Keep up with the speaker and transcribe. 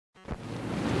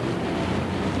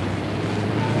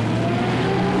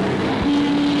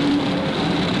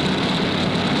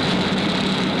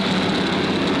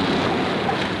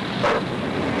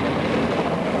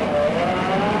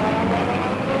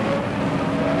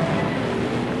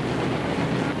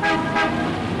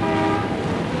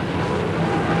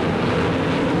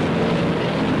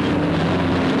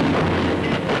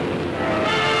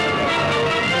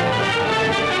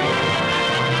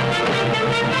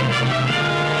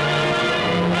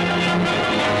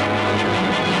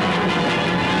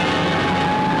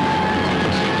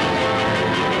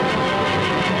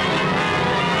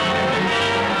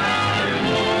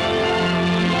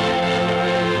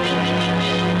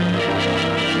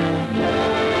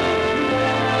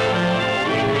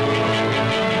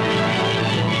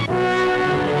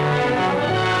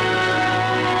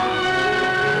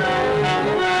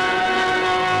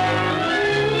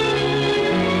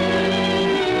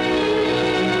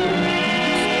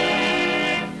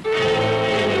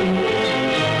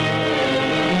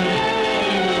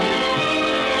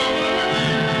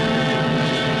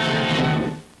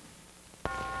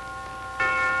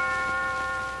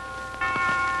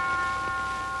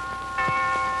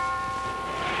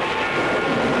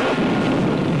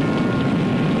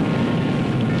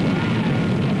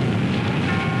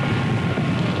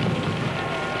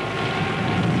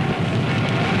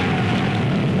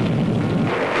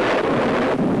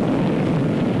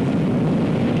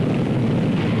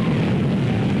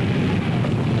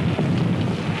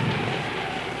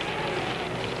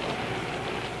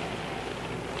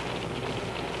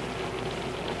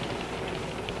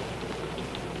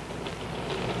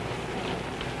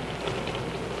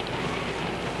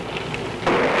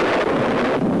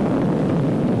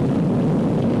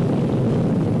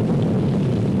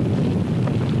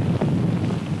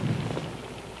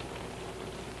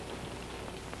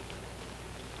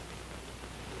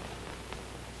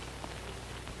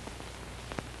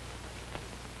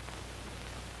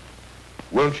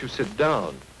Won't you sit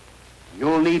down?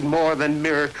 You'll need more than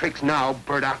mirror tricks now,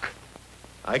 Burdock.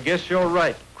 I guess you're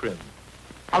right, Crim.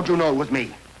 How'd you know it was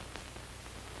me?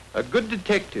 A good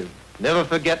detective never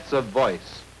forgets a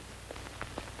voice.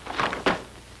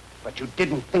 But you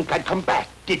didn't think I'd come back,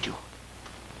 did you?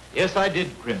 Yes, I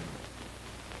did, Crim.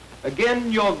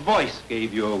 Again, your voice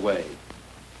gave you away.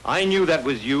 I knew that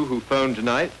was you who phoned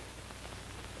tonight.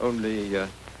 Only,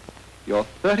 you're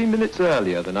 30 minutes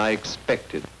earlier than I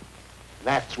expected.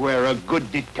 That's where a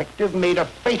good detective made a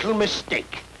fatal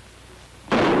mistake.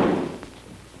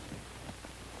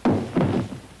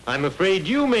 I'm afraid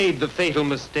you made the fatal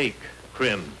mistake,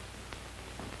 Crim.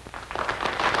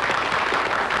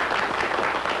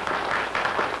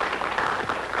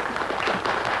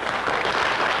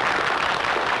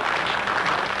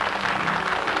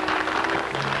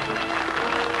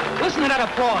 Listen to that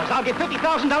applause. I'll get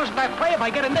 $50,000 for that play if I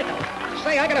get a nickel.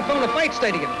 Say, I gotta phone the fight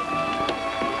stadium.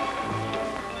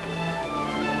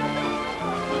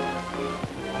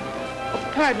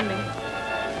 Pardon me.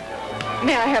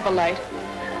 May I have a light?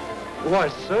 Why,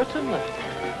 certainly.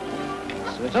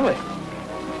 Certainly.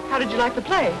 How did you like the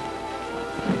play?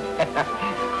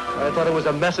 I thought it was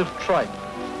a massive tripe.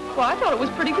 Well, I thought it was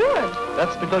pretty good.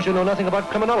 That's because you know nothing about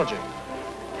criminology.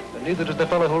 And neither does the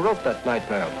fellow who wrote that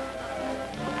nightmare.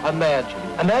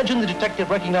 Imagine the detective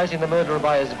recognizing the murderer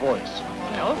by his voice.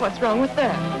 No, what's wrong with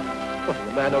that? Well,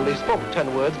 the man only spoke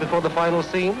 10 words before the final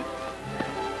scene.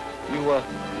 You,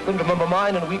 couldn't remember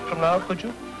mine in a week from now, could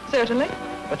you? Certainly.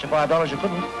 Bet you $5 you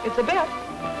couldn't. It's a bet.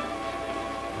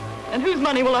 And whose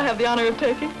money will I have the honor of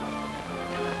taking?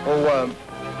 Oh,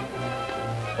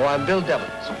 I'm Bill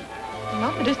Devons.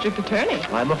 Not the district attorney.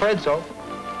 I'm afraid so.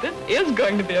 This is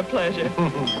going to be a pleasure.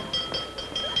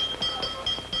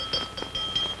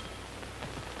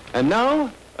 And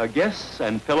now, guests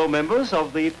and fellow members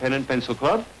of the Pen and Pencil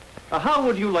Club, how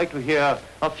would you like to hear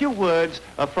a few words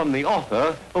from the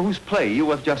author whose play you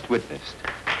have just witnessed?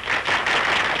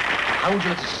 How would you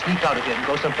like to sneak out of here and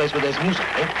go someplace where there's music,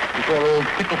 eh? Before old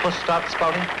Picklepuss starts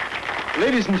spouting?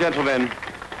 Ladies and gentlemen,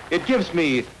 it gives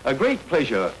me a great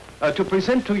pleasure to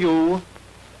present to you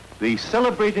the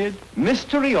celebrated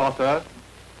mystery author,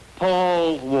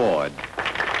 Paul Ward.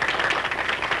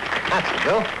 That's it,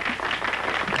 Bill.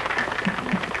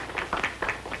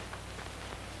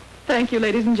 Thank you,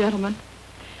 ladies and gentlemen.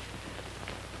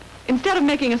 Instead of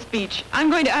making a speech, I'm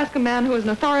going to ask a man who is an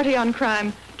authority on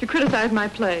crime to criticize my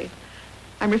play.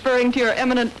 I'm referring to your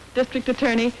eminent district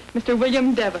attorney, Mr.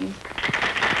 William Devons.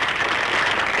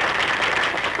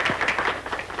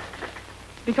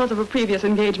 Because of a previous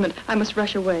engagement, I must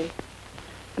rush away.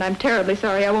 And I'm terribly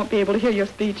sorry I won't be able to hear your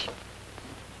speech.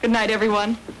 Good night,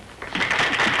 everyone.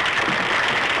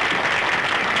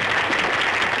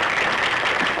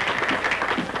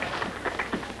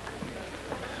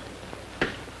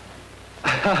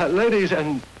 Ladies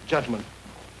and gentlemen.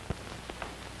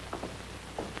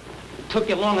 Took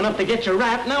you long enough to get your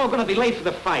rap. Now we're going to be late for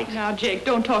the fight. Now, Jake,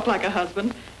 don't talk like a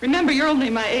husband. Remember, you're only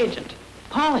my agent.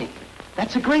 Polly,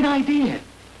 that's a great idea.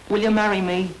 Will you marry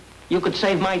me? You could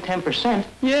save my 10%.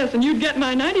 Yes, and you'd get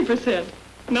my 90%.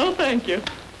 No, thank you.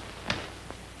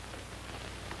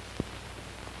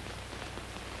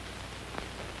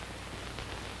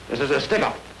 This is a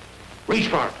stick-up. Reach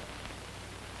for it.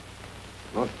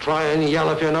 Don't try and yell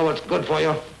if you know it's good for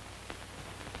you.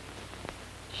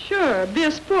 Sure, be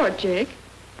a sport, Jake.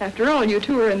 After all, you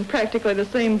two are in practically the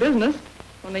same business,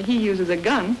 only he uses a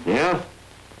gun. Yeah?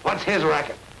 What's his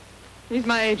racket? He's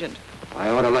my agent. I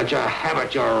ought to let you have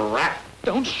it, you rat.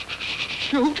 Don't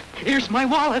shoot. Here's my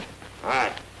wallet. All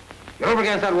right. Get over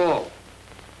against that wall.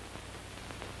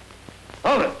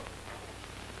 Hold it.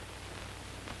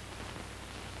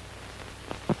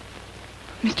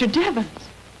 Mr. Devons.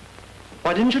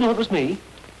 Why, didn't you know it was me?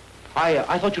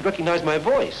 I thought you'd recognize my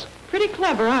voice. Pretty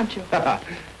clever, aren't you?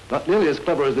 Not nearly as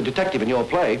clever as the detective in your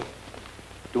play.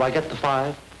 Do I get the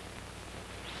 5?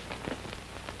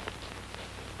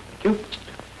 Thank you.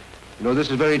 You know, this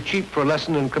is very cheap for a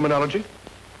lesson in criminology.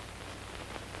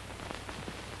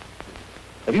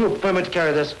 Have you a permit to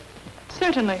carry this?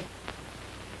 Certainly.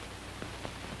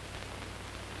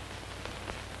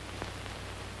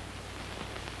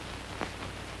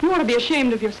 You ought to be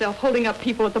ashamed of yourself holding up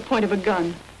people at the point of a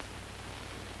gun.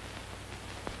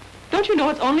 Don't you know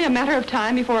it's only a matter of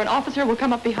time before an officer will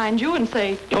come up behind you and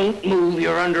say, Don't move,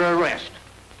 you're under arrest.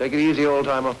 Take it easy,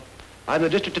 old-timer. I'm the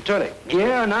district attorney.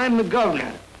 Yeah, and I'm the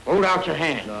governor. Hold out your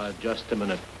hand. Just a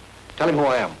minute. Tell him who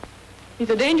I am. he's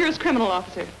a dangerous criminal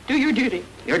officer. Do your duty.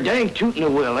 You're dang tootin' a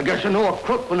will. I guess I know a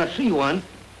crook when I see one.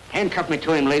 Handcuff me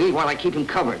to him, lady, while I keep him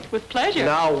covered. With pleasure.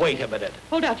 Now, wait a minute.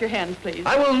 Hold out your hands, please.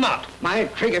 I will not. My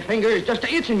trigger finger is just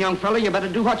a-itching, young fella. You better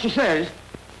do what she says.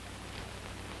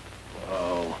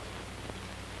 Oh.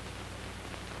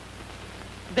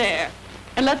 There.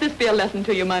 And let this be a lesson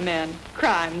to you, my man.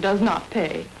 Crime does not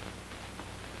pay.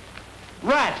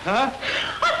 Rat, huh?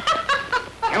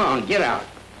 Come on, get out.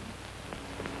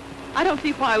 I don't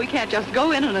see why we can't just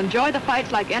go in and enjoy the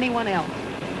fights like anyone else.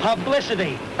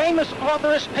 Publicity. Famous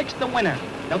authoress picks the winner.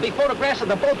 There'll be photographs of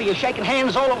the both of you shaking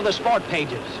hands all over the sport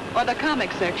pages. Or the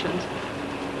comic sections.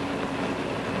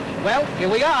 Well, here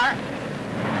we are.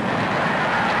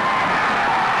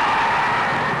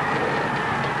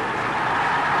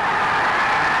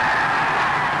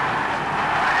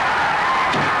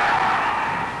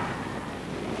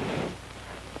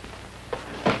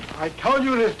 I told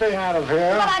you to stay out of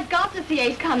here. But I've got to see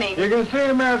Ace Cummings. You can see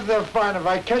him after the fight. If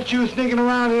I catch you sneaking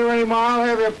around here anymore, I'll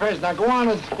have your prisoner. Now go on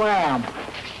and scram.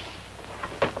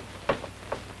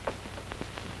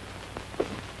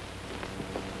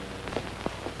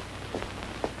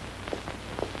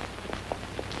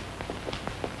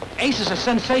 Ace is a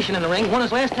sensation in the ring. Won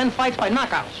his last 10 fights by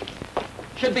knockouts.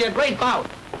 Should be a great bout.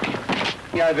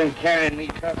 Yeah, I've been carrying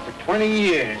these up for 20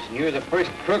 years, and you're the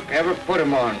first crook I ever put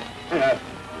them on.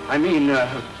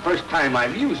 First time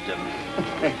I've used them.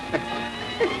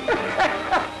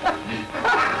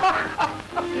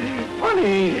 Funny,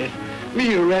 ain't it?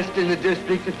 Me arresting the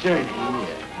district attorney. Yeah,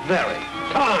 very.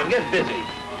 Come on, get busy.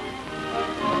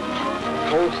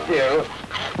 Hold still.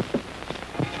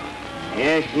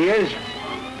 Yes, he is.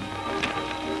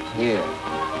 Here.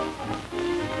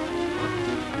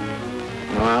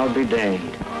 No, I'll be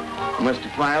danged. Must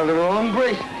have filed the wrong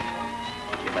bracelet.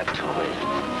 Give that toy.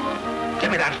 Give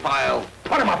me that file.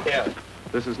 Put him up here.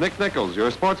 This is Nick Nichols,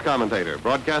 your sports commentator,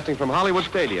 broadcasting from Hollywood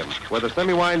Stadium, where the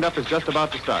semi-wind-up is just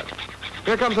about to start.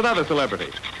 Here comes another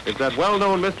celebrity. It's that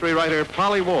well-known mystery writer,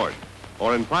 Polly Ward,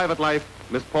 or in private life,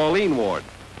 Miss Pauline Ward.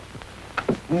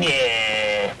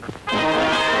 Yeah.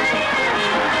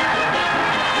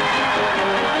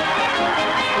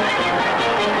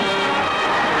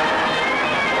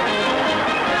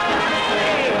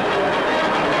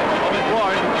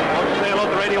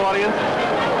 Audience.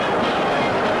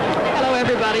 Hello,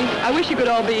 everybody. I wish you could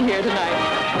all be here tonight.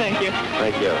 Thank you.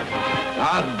 Thank you.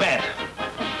 I'll bet.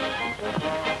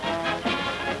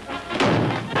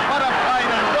 What a fight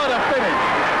and what a finish.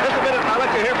 Just a minute and I'll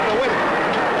let you hear from the winner.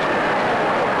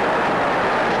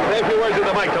 Say a few words in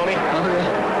the mic, Tony.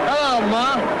 Hello,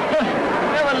 Ma.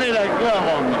 Never laid a glove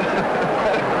on me.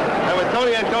 That was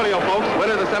Tony Antonio, folks,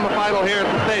 winner of the semifinal here at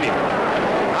the stadium.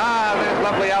 Ah, there's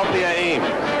lovely Althea Ames,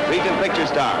 Region Picture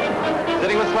star,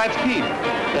 sitting with Slats Keefe.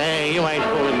 Hey, you ain't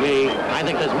fooling me. I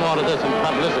think there's more to this than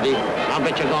publicity. I'll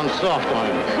bet you're going soft on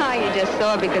him. Ah, you just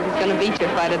saw because he's going to beat your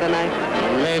fighter tonight.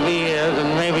 Maybe he is,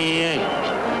 and maybe he ain't.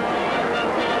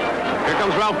 Here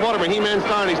comes Ralph Mortimer, He-Man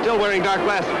star, and he's still wearing dark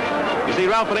glasses. You see,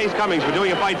 Ralph and Ace Cummings were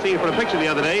doing a fight scene for a picture the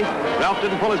other day. Ralph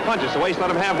didn't pull his punches, so Ace let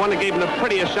him have one that gave him the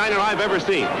prettiest shiner I've ever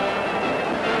seen.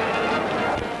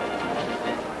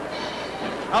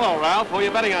 Hello, Ralph. Who are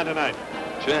you betting on tonight?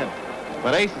 Champ.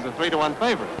 But Ace is a 3-to-1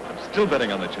 favorite. I'm still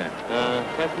betting on the champ.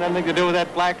 That's nothing to do with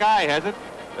that black eye, has it?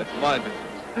 That's my business.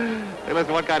 Hey,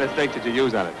 listen, what kind of steak did you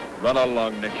use on it? Run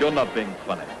along, Nick. You're not being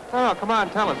funny. Oh, come on,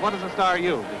 tell us. What does the star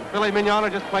use? Is it filet mignon or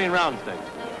just plain round steak?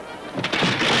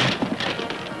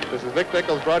 This is Nick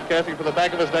Nichols broadcasting from the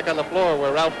back of his neck on the floor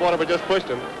where Ralph Mortimer just pushed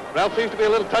him. Ralph seems to be a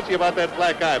little touchy about that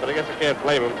black eye, but I guess I can't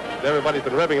blame him. Everybody's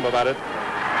been ribbing him about it.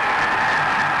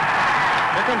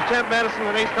 Here comes Champ Madison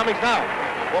with Ace Cummings now.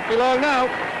 Won't be long now.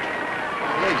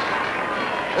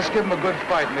 Ace, let's give him a good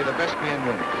fight and may the best man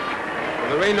win.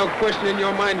 Well, there ain't no question in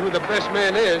your mind who the best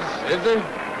man is there?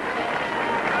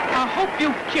 I hope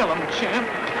you kill him, Champ.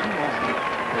 Come on.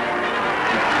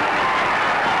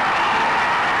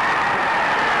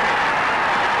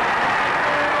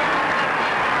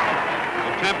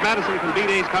 If Champ Madison can beat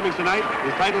Ace Cummings tonight,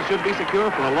 his title should be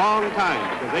secure for a long time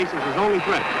because Ace is his only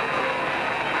threat.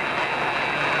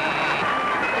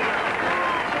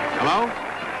 Hello?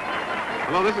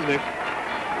 Hello, this is Nick.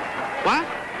 What?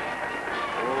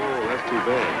 Oh, that's too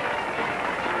bad.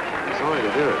 I'm sorry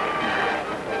to do it.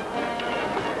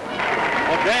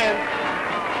 Oh, Dan.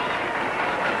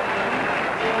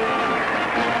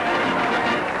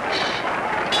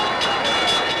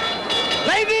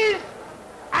 Ladies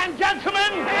and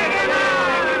gentlemen,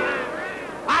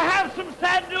 I have some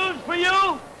sad news for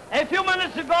you. A few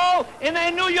minutes ago, in a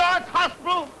New York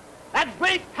hospital, that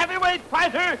great heavyweight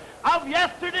fighter of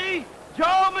yesterday,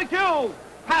 Joe McHugh,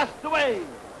 passed away.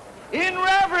 In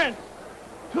reverence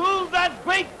to that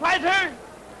great fighter,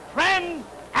 friends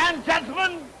and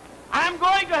gentlemen, I'm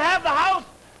going to have the house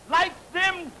lights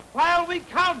dimmed while we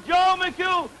count Joe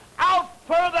McHugh out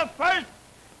for the first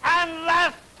and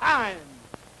last time.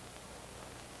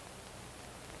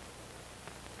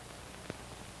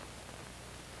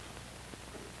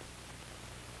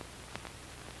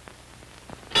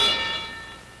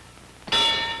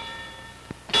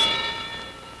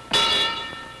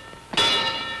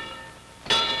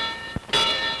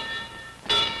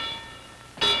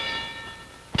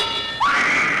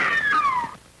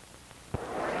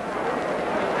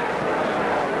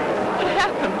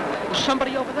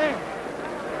 Somebody over there.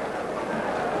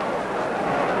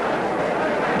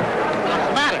 What's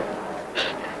the matter?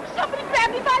 Somebody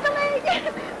grabbed me by the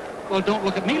leg. Well, don't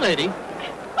look at me, lady.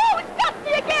 Oh, it's got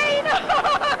me again.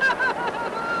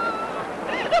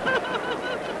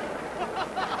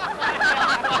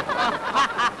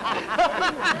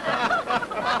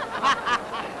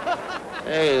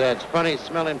 Hey, that's funny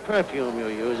smelling perfume you're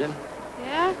using.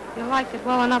 Yeah? You liked it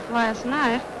well enough last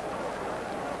night.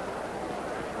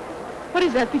 What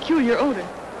is that peculiar odor?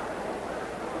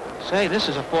 Say, this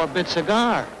is a 4-bit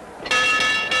cigar.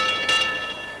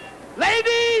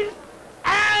 Ladies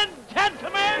and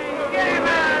gentlemen,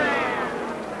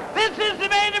 this is the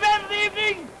main event of the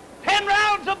evening. 10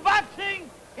 rounds of boxing.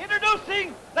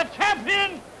 Introducing the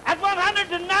champion at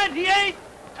 198,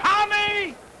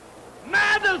 Tommy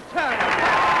Madison.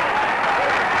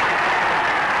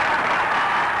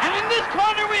 And in this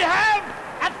corner we have,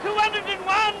 at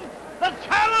 201, the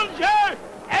challenger,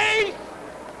 Ace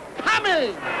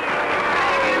Cummings.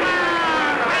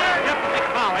 Yep, big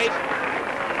foul, Ace.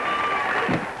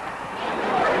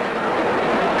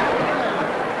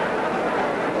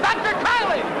 Dr.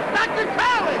 Crowley! Dr.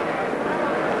 Crowley!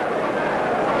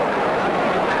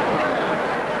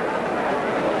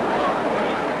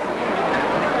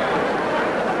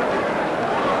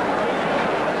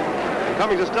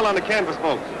 Cummings is still on the canvas,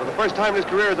 folks, for the first time in his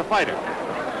career as a fighter.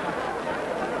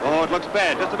 Oh, it looks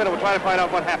bad. Just a minute, we'll try to find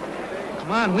out what happened.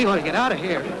 Come on, we ought to get out of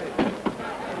here.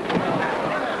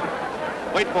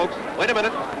 Wait, folks. Wait a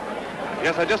minute.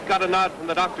 Yes, I just got a nod from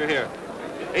the doctor here.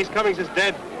 Ace Cummings is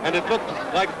dead, and it looks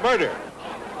like murder.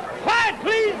 Quiet,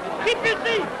 please! Keep your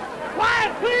seat!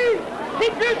 Quiet, please!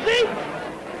 Keep your seat!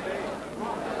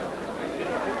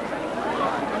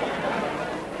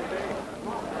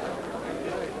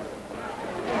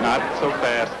 Not so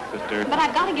fast, sister. But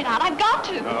I've got to get out. I've got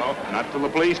to. No, not till the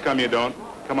police come, you don't.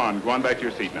 Come on, go on back to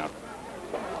your seat now.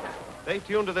 Stay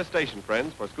tuned to this station,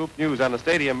 friends, for scoop news on the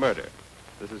stadium murder.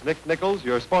 This is Nick Nichols,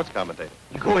 your sports commentator.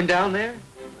 You going down there?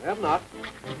 I have not.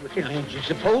 Aren't you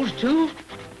supposed to?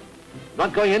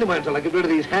 Not going anywhere until I get rid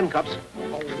of these handcuffs.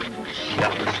 Oh,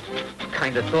 shucks.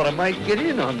 Kind of thought I might get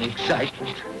in on the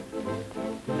excitement.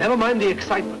 Never mind the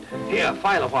excitement. Here,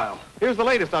 file a while. Here's the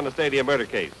latest on the stadium murder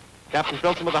case. Captain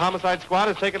Filson of the homicide squad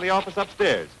has taken the office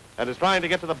upstairs and is trying to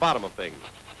get to the bottom of things.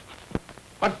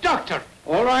 But, Doctor,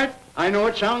 all right, I know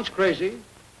it sounds crazy,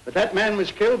 but that man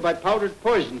was killed by powdered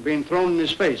poison being thrown in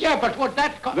his face. Yeah, but what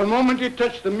that... The moment he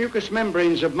touched the mucous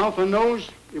membranes of mouth and nose,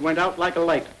 he went out like a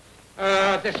light.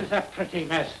 This is a pretty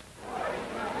mess.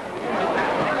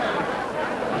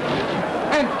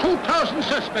 And 2,000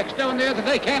 suspects down there that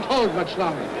they can't hold much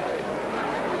longer.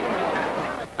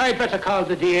 I'd better call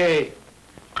the DA.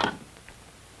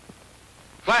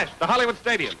 Flash, the Hollywood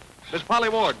Stadium. Miss Polly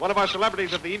Ward, one of our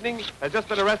celebrities of the evening, has just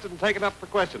been arrested and taken up for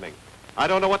questioning. I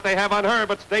don't know what they have on her,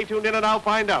 but stay tuned in and I'll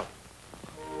find out.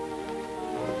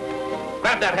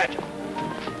 Grab that hatchet.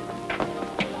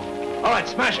 All right,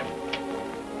 smash it.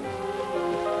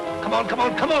 Come on, come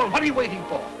on, come on. What are you waiting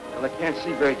for? Well, I can't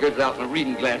see very good without my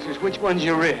reading glasses. Which one's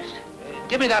your wrist?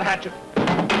 Give me that hatchet.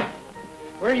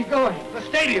 Where are you going? The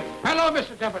stadium. Hello,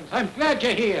 Mr. Devons. I'm glad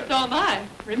you're here. So am I.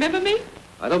 Remember me?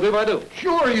 I don't believe I do.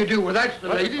 Sure you do. Well, that's the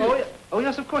lady. Oh,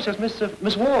 yes, of course. That's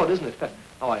Miss Ward, isn't it?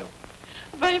 How are you?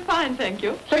 Very fine, thank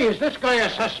you. Say, is this guy a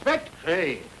suspect?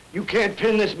 Hey, you can't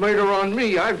pin this murder on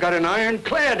me. I've got an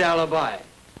ironclad alibi.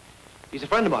 He's a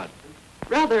friend of mine.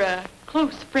 Rather a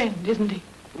close friend, isn't he?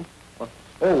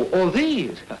 Oh,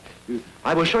 these.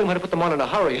 I was showing him how to put them on in a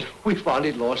hurry, and we found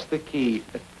he'd lost the key.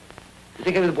 You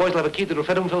think any of the boys will have a key that'll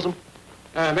fit him, Filson?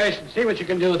 Mason, see what you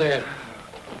can do there.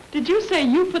 Did you say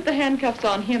you put the handcuffs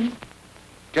on him?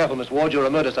 Careful, Miss Ward, you're a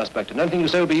murder suspect, and anything you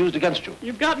say will be used against you.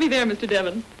 You've got me there, Mr.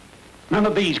 Devon. None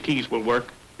of these keys will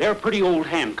work. They're pretty old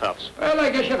handcuffs. Well, I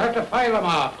guess you'll have to file them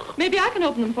off. Maybe I can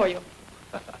open them for you.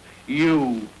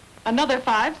 You. Another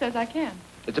 5 says I can.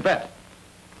 It's a bet.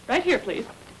 Right here, please.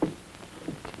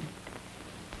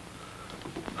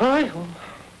 All right, well.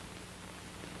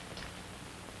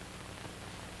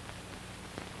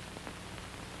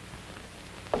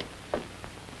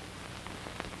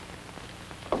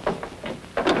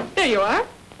 There you are.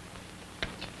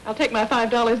 I'll take my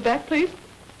 $5 back, please.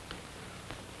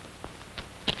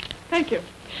 Thank you.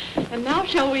 And now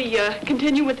shall we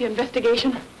continue with the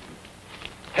investigation?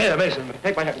 Here, Mason,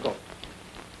 take my hat and go.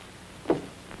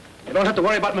 You don't have to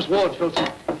worry about Miss Ward, Filson.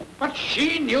 But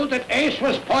she knew that Ace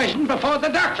was poisoned before the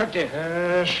doctor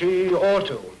did. She ought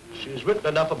to. She's written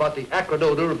enough about the acrid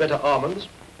odor of bitter almonds.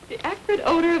 The acrid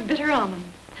odor of bitter almonds.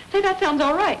 Say, that sounds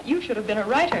all right. You should have been a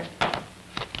writer.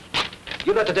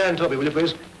 Give that to Dan Toby, will you,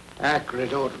 please?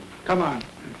 Acrid odor. Come on.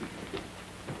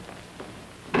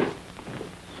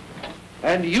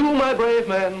 And you, my brave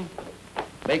man,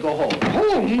 may go home.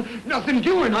 Home? Nothing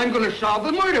doing. I'm going to solve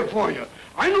the murder for you.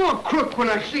 I know a crook when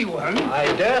I see one. I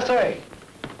dare say.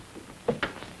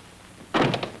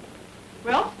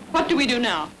 Well, what do we do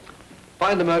now?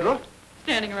 Find the murderer?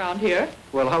 Standing around here.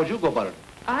 Well, how would you go about it?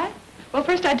 I? Well,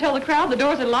 first I'd tell the crowd the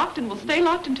doors are locked and will stay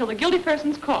locked until the guilty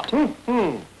person's caught.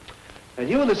 And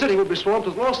you and the city would be swamped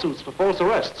with lawsuits for false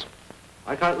arrests.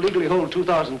 I can't legally hold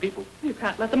 2,000 people. You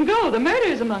can't let them go. The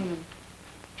murder's among them.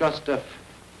 Just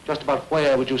about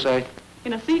where, would you say?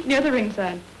 In a seat near the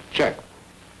ringside. Check.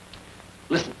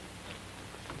 Listen.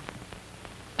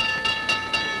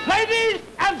 Ladies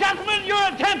and gentlemen, your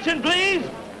attention, please.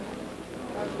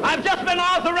 I've just been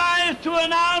authorized to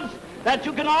announce that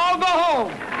you can all go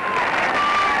home,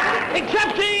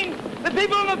 excepting the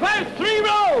people in the first 3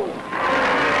 rows.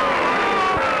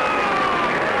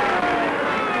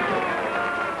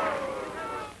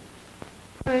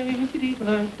 I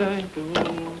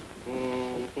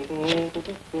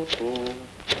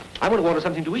would have wanted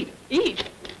something to eat. Eat?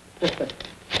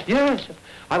 Yes.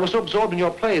 I was so absorbed in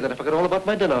your play that I forgot all about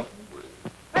my dinner.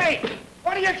 Hey,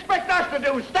 what do you expect us to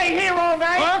do? Stay here all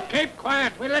night? Oh, keep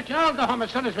quiet. We'll let you all go home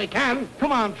as soon as we can.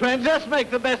 Come on, friends. Let's make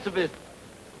the best of it.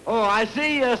 Oh, I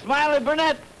see Smiley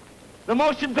Burnett, the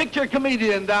motion picture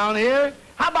comedian down here.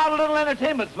 How about a little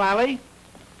entertainment, Smiley?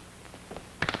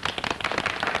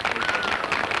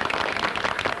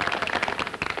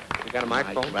 You got a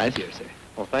microphone? Right here, sir.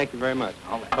 Well, thank you very much.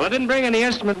 Well, I didn't bring any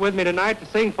instrument with me tonight to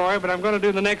sing for you, but I'm going to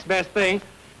do the next best thing.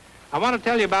 I want to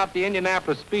tell you about the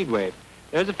Indianapolis Speedway.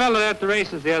 There's a fellow there at the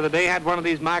races the other day, had one of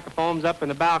these microphones up in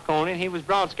the balcony, and he was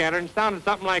broad-scattered and sounded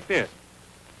something like this.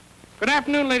 Good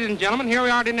afternoon, ladies and gentlemen. Here we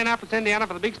are at Indianapolis, Indiana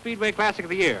for the big Speedway Classic of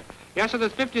the year. Yes, sir,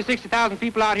 there's 50 or 60,000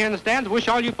 people out here in the stands. Wish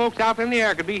all you folks out there in the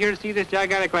air could be here to see this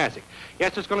gigantic classic.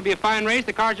 Yes, it's going to be a fine race.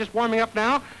 The car's just warming up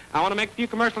now. I want to make a few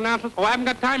commercial announcements. Oh, I haven't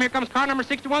got time. Here comes car number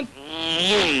 61.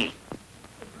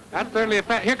 That's certainly a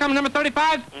fat. Here comes number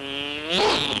 35.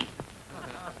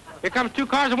 Here comes 2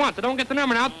 cars at once. I don't get the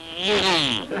number now.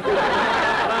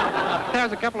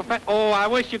 There's a couple of fat. Oh, I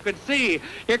wish you could see.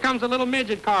 Here comes a little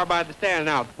midget car by the stand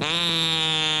now.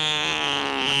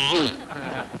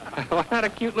 Wasn't that a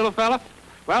cute little fella?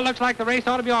 Well, looks like the race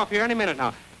ought to be off here any minute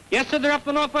now. Yes, sir, they're up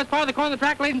the northwest part of the corner of the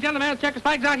track, ladies and gentlemen. The checker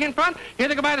spikes out here in front. Here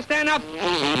they go by the stand now.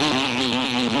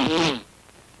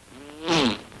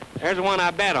 There's the one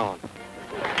I bet on.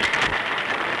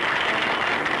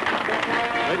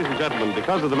 Ladies and gentlemen,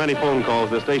 because of the many phone calls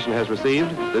this station has received,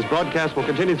 this broadcast will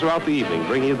continue throughout the evening,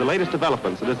 bringing you the latest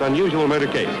developments in this unusual murder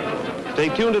case. Stay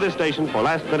tuned to this station for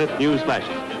last-minute news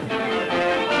flashes.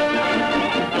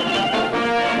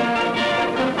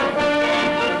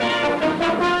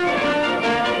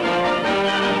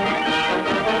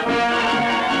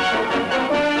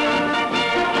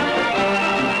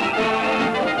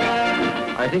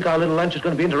 I think our little lunch is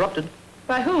going to be interrupted.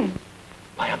 By whom?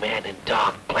 By a man in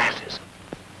dark glasses.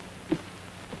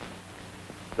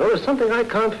 There is something I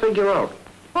can't figure out.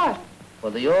 What?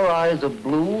 Whether your eyes are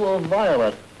blue or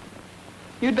violet.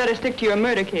 You'd better stick to your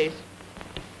murder case.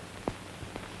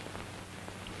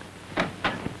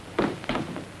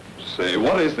 Say,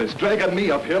 what is this? Dragging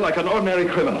me up here like an ordinary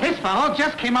criminal. This fellow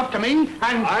just came up to me and...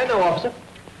 I know, officer.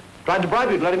 Tried to bribe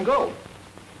you to let him go.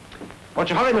 What's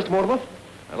your hurry, Mr. Mortimer?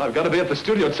 Well, I've got to be at the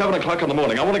studio at 7 o'clock in the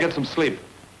morning. I want to get some sleep.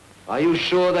 Are you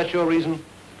sure that's your reason?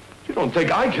 You don't think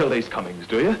I killed Ace Cummings,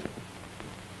 do you?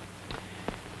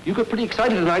 You got pretty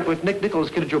excited tonight when Nick Nichols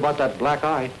kidded you about that black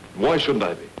eye. Why shouldn't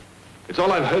I be? It's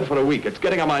all I've heard for a week. It's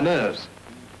getting on my nerves.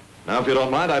 Now, if you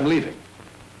don't mind, I'm leaving.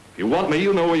 If you want me,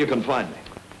 you know where you can find me.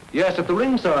 Yes, at the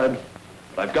ringside.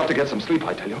 But I've got to get some sleep,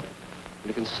 I tell you.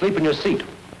 You can sleep in your seat.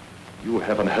 You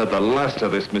haven't heard the last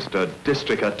of this, Mr.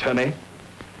 District Attorney.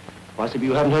 Possibly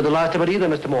you haven't heard the last of it either,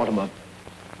 Mr. Mortimer.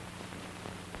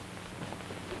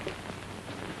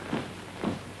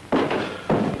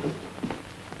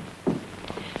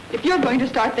 If you're going to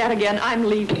start that again, I'm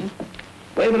leaving.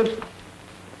 Wait a minute.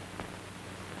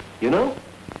 You know,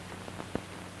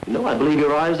 I believe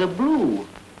your eyes are blue.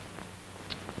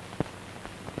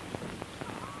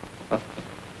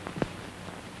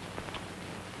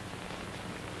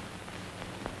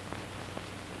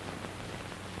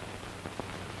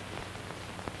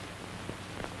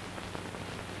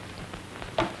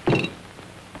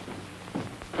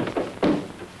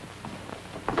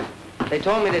 They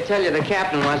told me to tell you the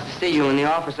captain wants to see you in the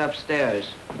office upstairs.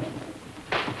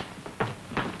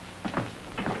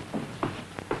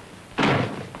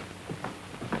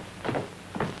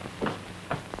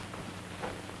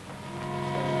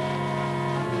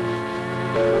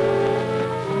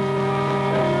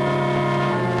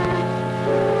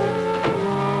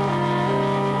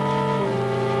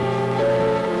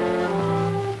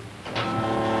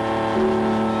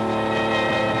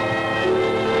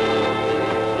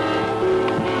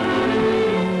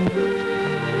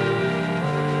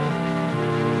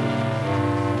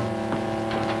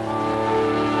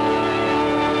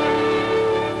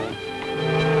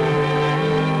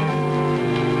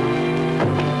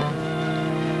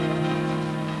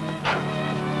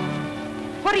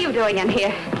 Doing in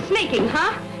here? Sneaking,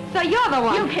 huh? So you're the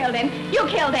one. You killed him. You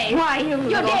killed Ames. Why, you're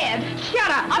dead.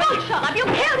 Shut up. I won't shut up. You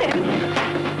killed him.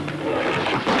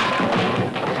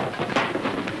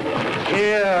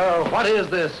 Here, what is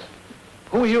this?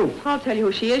 Who are you? I'll tell you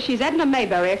who she is. She's Edna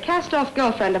Mayberry, a cast-off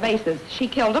girlfriend of Ace's. She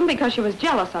killed him because she was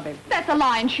jealous of him. That's a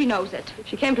lie, and she knows it.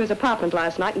 She came to his apartment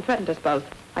last night and threatened us both.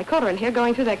 I caught her in here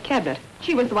going through that cabinet.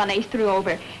 She was the one Ace threw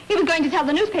over. He was going to tell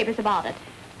the newspapers about it,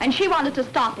 and she wanted to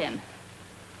stop him.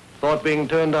 Thought being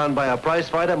turned down by a prize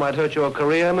fighter might hurt your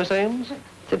career, Miss Ames?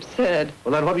 It's absurd.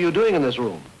 Well, then what were you doing in this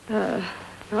room? Oh,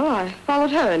 I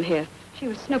followed her in here. She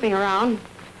was snooping around,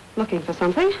 looking for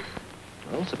something.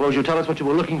 Well, suppose you tell us what you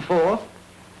were looking for.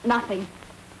 Nothing.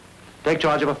 Take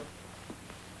charge of her.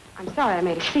 I'm sorry I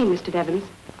made a scene, Mr. Devons.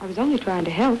 I was only trying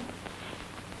to help.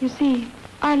 You see,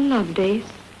 I loved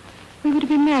Ace. We were to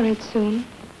be married soon.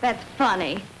 That's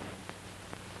funny.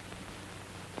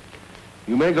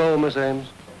 You may go, Miss Ames.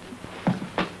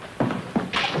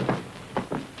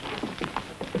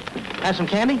 Have some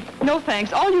candy? No,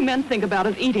 thanks. All you men think about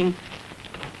is eating.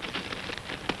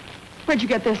 Where'd you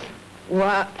get this?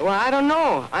 Well, I don't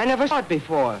know. I never saw it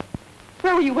before.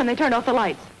 Where were you when they turned off the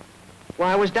lights? Well,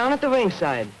 I was down at the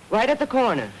ringside, right at the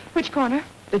corner. Which corner?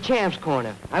 The champ's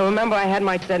corner. I remember I had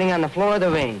my setting on the floor of the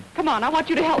ring. Come on, I want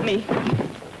you to help me.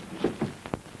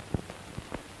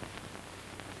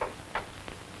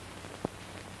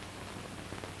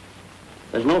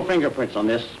 There's no fingerprints on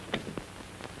this.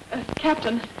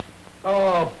 Captain.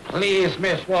 Oh, please,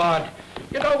 Miss Ward.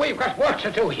 You know, we've got work to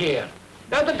do here.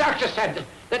 Now, the doctor said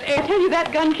that I tell you,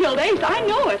 that gun killed Ace. I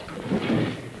know it.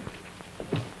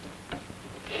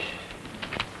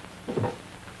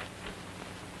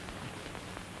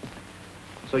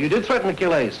 So you did threaten to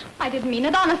kill Ace? I didn't mean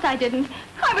it. Honest, I didn't.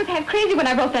 I was half crazy when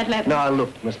I wrote that letter. Now,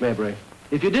 look, Miss Mayberry.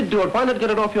 If you did do it, why not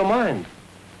get it off your mind?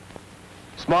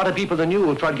 Smarter people than you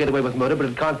will try to get away with murder, but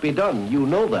it can't be done. You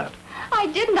know that. I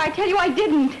didn't. I tell you, I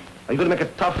didn't. Are you going to make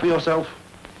it tough for yourself?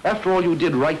 After all, you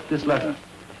did write this letter.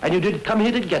 And you did come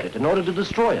here to get it in order to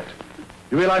destroy it.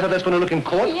 You realize how that's going to look in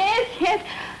court? Yes, yes.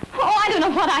 Oh, I don't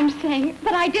know what I'm saying,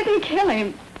 but I didn't kill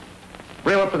him.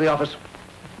 Bring him up to the office.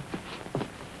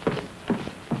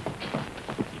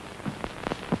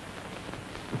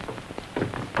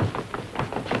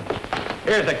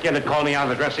 Here's the kid that called me out of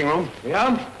the dressing room.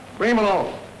 Yeah? Bring him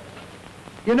along.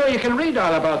 You know, you can read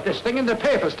all about this thing in the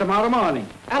papers tomorrow morning.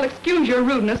 I'll excuse your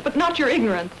rudeness, but not your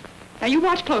ignorance. Now, you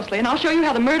watch closely, and I'll show you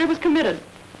how the murder was committed.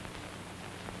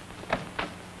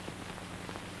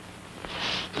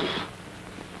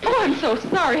 Oh, I'm so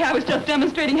sorry. I was just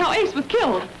demonstrating how Ace was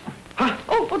killed. Huh?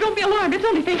 Oh, don't be alarmed. It's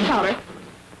only face powder.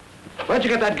 Where'd you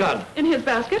get that gun? In his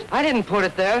basket. I didn't put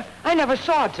it there. I never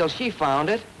saw it till she found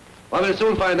it. Well, we'll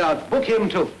soon find out. Book him,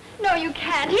 too. No, you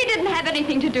can't. He didn't have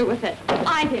anything to do with it.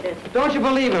 I did it. Don't you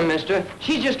believe him, mister?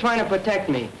 She's just trying to protect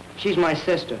me. She's my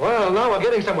sister. Well, now we're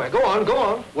getting somewhere. Go on, go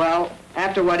on. Well,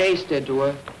 after what Ace did to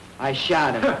her, I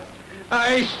shot him.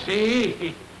 I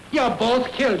see. You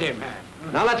both killed him.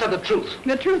 Now let's have the truth.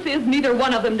 The truth is, neither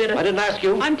one of them did it. I didn't ask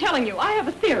you. I'm telling you, I have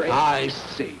a theory. I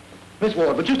see. Miss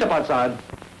Ward, would you step outside?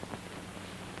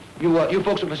 You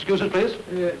folks will excuse us, please.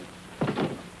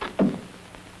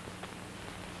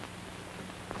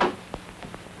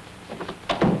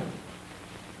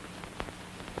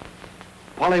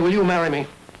 Polly, will you marry me?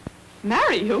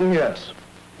 Marry you? Yes.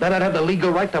 Then I'd have the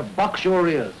legal right to box your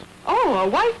ears. Oh, a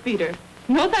wife beater.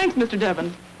 No thanks, Mr.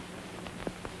 Devons.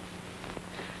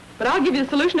 But I'll give you the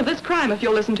solution of this crime if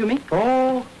you'll listen to me.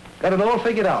 Oh, got it all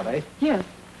figured out, eh? Yes.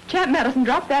 Champ Madison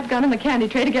dropped that gun in the candy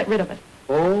tray to get rid of it.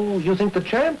 Oh, you think the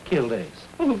Champ killed Ace?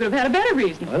 Well, who could have had a better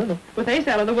reason? I don't know. With Ace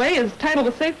out of the way, his title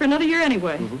was safe for another year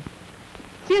anyway. Mm-hmm.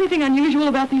 See anything unusual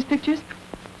about these pictures?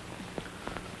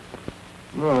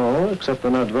 No, except they're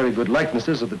not very good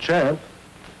likenesses of the Champ.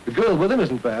 The girl with him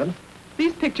isn't bad.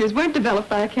 These pictures weren't developed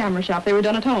by a camera shop. They were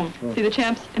done at home. Oh. See the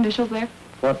Champ's initials there?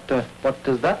 What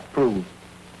does that prove?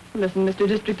 Listen, Mr.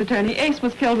 District Attorney, Ace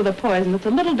was killed with a poison that's a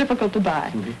little difficult to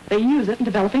buy. They use it in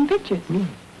developing pictures.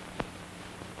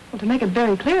 Well, to make it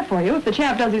very clear for you, if the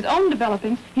Champ does his own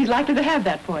developing, he's likely to have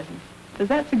that poison. Does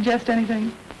that suggest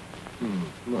anything?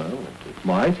 Well, it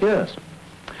might, yes.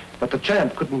 But the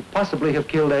Champ couldn't possibly have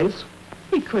killed Ace.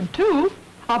 He could, too.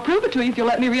 I'll prove it to you if you'll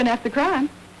let me reenact the crime.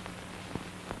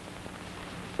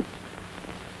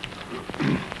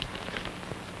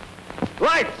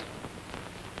 Lights!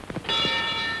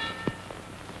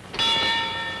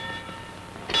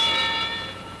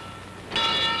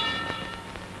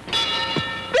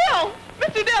 Bill!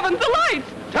 Mr. Devons, the lights!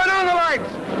 Turn on the lights!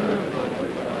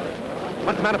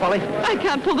 What's the matter, Polly? I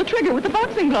can't pull the trigger with the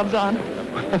boxing gloves on.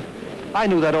 I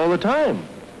knew that all the time.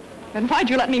 Then why'd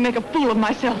you let me make a fool of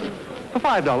myself? For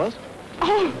 $5.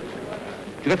 Oh,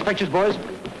 You get the pictures, boys?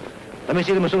 Let me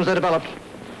see them as soon as they're developed.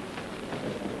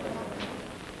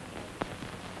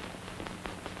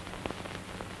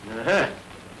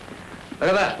 Look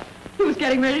at that. he was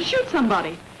getting ready to shoot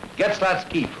somebody. Get Slats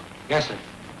Keefe. Yes, sir.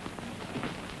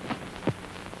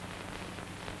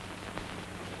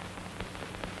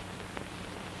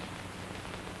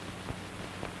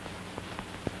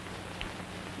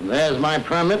 There's my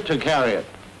permit to carry it.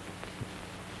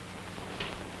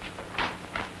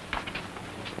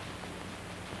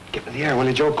 Get in the air, will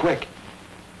you, Joe? Quick.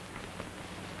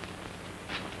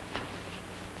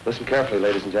 Listen carefully,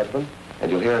 ladies and gentlemen,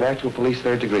 and you'll hear an actual police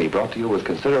third degree brought to you with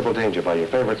considerable danger by your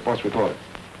favorite sports reporter.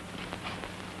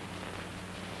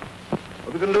 What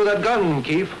are we going to do with that gun,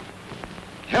 Keefe?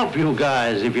 Help you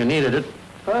guys if you needed it.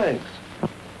 Thanks.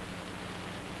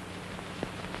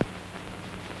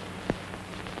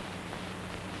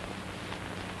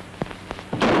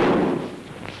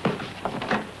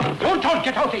 Don't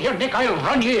get out of here, Nick. I'll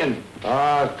run you in.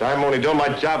 I'm only doing my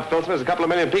job, Filson. There's a couple of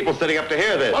million people sitting up to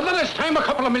hear this. Well, then it's time a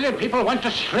couple of million people went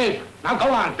to sleep. Now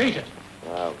go on, beat it.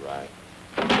 All right.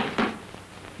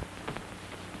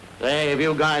 Say, if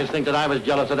you guys think that I was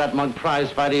jealous of that mug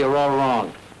prize fighter, you're all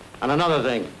wrong. And another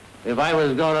thing, if I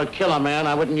was going to kill a man,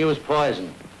 I wouldn't use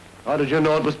poison. How did you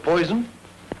know it was poison?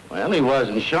 Well, he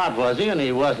wasn't shot, was he? And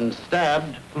he wasn't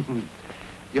stabbed.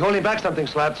 You holding back something,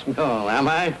 Slats? Oh, am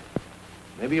I?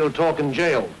 Maybe you'll talk in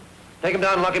jail. Take him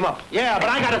down and lock him up. Yeah, but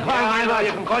I got to call my lawyer.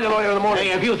 You can call your lawyer in the morning.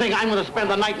 Hey, if you think I'm going to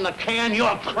spend the night in the can,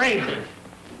 you're crazy.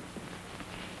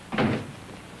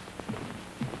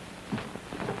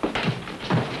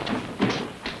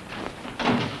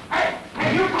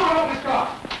 Hey, you come on, open this door.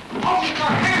 Open this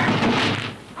door, here.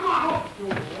 Come on, open,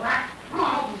 you rat. Come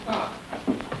on, open this door.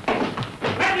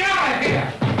 Let me out of here.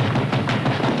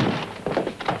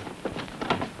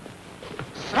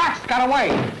 Slats got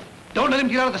away. Don't let him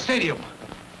get out of the stadium.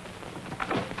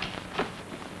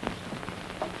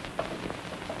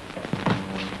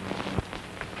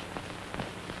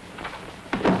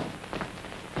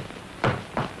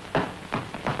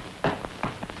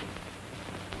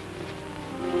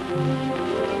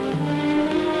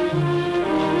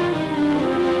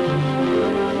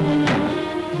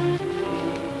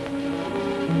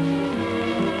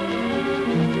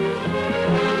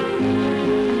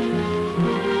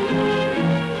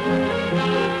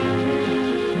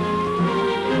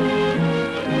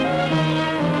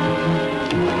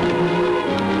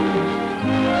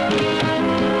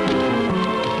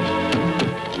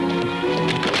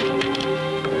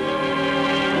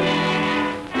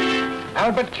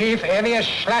 Keefe, alias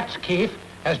Slats Keefe,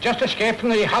 has just escaped from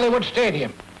the Hollywood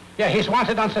Stadium. Yeah, he's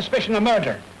wanted on suspicion of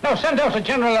murder. Now, send out a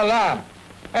general alarm.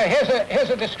 Here's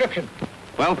a description.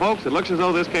 Well, folks, it looks as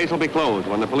though this case will be closed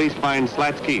when the police find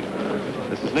Slats Keefe.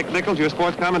 This is Nick Nichols, your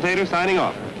sports commentator, signing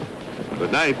off.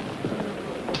 Good night.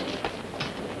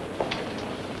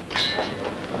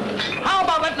 How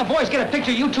about letting the boys get a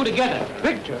picture of you two together?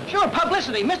 Picture? Sure,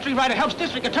 publicity. Mystery writer helps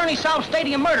district attorney solve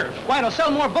stadium murder. Why, it'll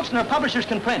sell more books than her publishers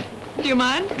can print. Do you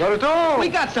mind? Not at all. We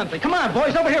got something. Come on,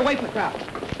 boys, over here, away from the crowd.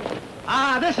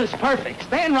 Ah, this is perfect.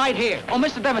 Stand right here. Oh,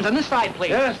 Mr. Devons, on this side,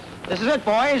 please. Yes. This is it,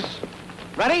 boys.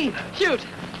 Ready? Shoot.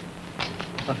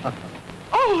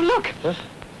 Oh, look. Huh?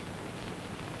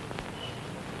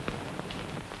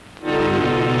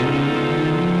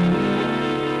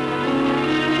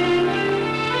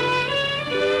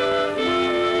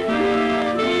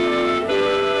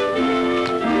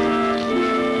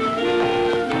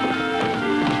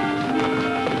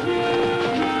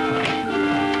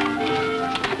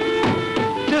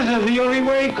 This is the only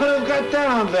way he could have got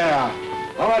down there.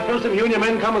 All right, Pilson, you and your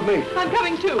men come with me. I'm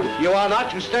coming too. You are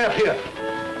not. You stay up here.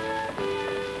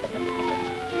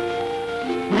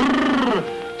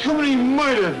 Too many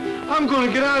murdered. I'm going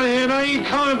to get out of here and I ain't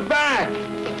coming back.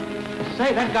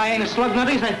 Say, that guy ain't as slug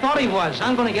nutty as I thought he was.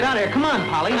 I'm going to get out of here. Come on,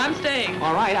 Polly. I'm staying.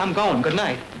 All right, I'm going. Good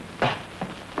night.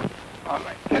 All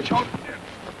right, catch on.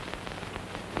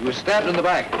 He was stabbed in the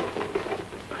back.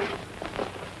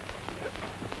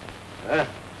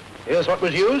 Here's what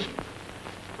was used.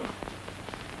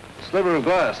 A sliver of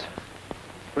glass.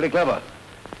 Pretty clever.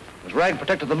 This rag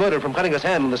protected the murderer from cutting his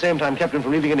hand and at the same time kept him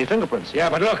from leaving any fingerprints. Yeah,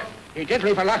 but look, he did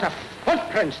leave a lot of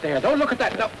footprints there. Don't look at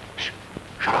that. No. Shh.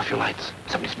 Shut off your lights.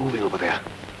 Somebody's moving over there.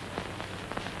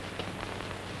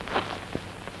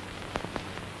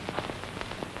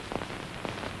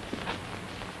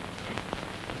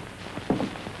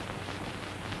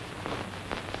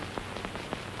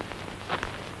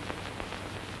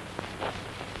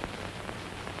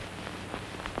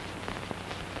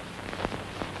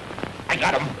 I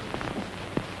got him.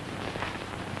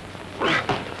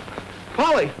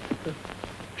 Polly!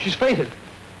 She's fainted.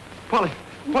 Polly,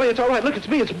 it's all right. Look, it's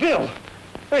me. It's Bill.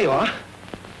 There you are.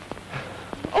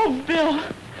 Oh, Bill.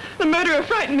 The murderer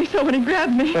frightened me so when he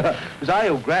grabbed me. It was I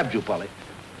who grabbed you, Polly.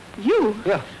 You?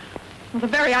 Yeah. Well, the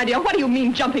very idea. What do you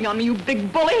mean jumping on me, you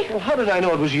big bully? Well, how did I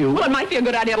know it was you? Well, it might be a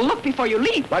good idea to look before you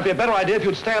leap. Might be a better idea if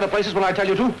you'd stay out of places when I tell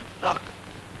you to. Look,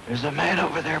 there's a man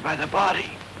over there by the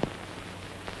body.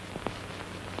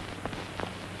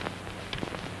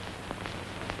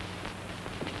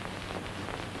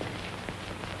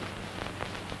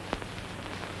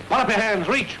 Put up your hands.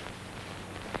 Reach.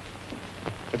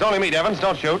 It's only me, Devons.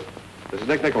 Don't shoot. This is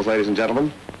Nick Nichols, ladies and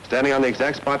gentlemen. Standing on the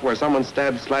exact spot where someone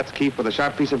stabbed Slats Keefe with a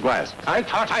sharp piece of glass. I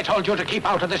thought I told you to keep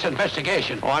out of this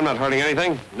investigation. Oh, I'm not hurting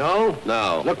anything. No?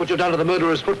 No. Look what you've done to the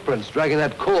murderer's footprints, dragging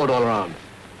that cord all around.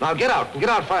 Now get out, and get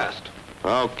out fast.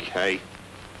 Okay.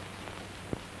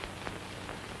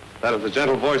 That is the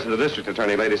gentle voice of the district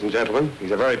attorney, ladies and gentlemen.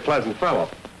 He's a very pleasant fellow.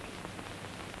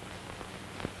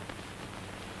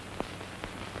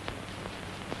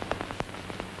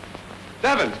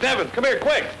 Devons, come here,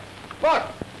 quick. Look.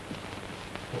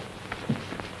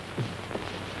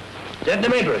 Dead in the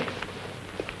Maybury.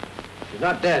 She's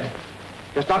not dead.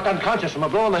 Just knocked unconscious from a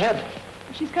blow on the head.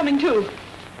 She's coming to.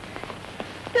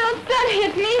 Don't that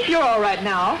hit me? You're all right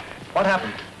now. What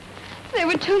happened? There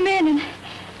were two men and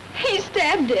he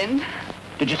stabbed him.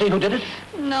 Did you see who did it?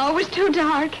 No, it was too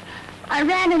dark. I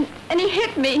ran and he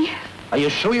hit me. Are you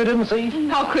sure you didn't see?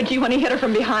 How could you when he hit her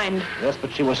from behind? Yes,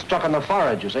 but she was struck on the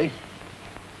forehead, you see.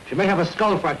 She may have a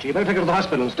skull fracture. You better take her to the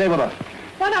hospital and stay with her.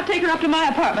 Why not take her up to my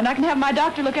apartment? I can have my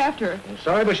doctor look after her. I'm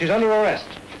sorry, but she's under arrest.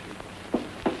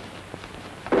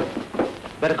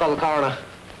 Better call the coroner.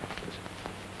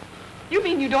 You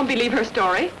mean you don't believe her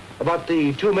story? About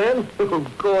the two men?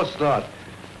 Of course not.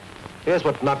 Here's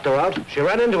what knocked her out. She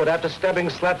ran into it after stabbing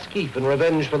Slats Keefe in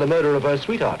revenge for the murder of her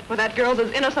sweetheart. Well, that girl's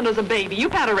as innocent as a baby. You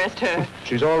can't arrest her.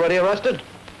 She's already arrested.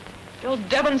 Bill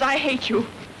Devons, I hate you.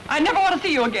 I never want to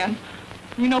see you again.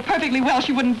 You know perfectly well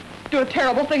she wouldn't do a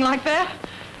terrible thing like that.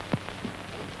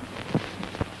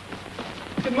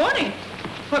 Good morning.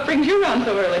 What brings you round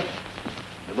so early?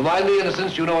 Never mind the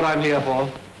innocence. You know what I'm here for.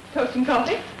 Toast and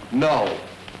coffee? No.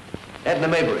 Edna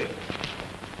Maybury.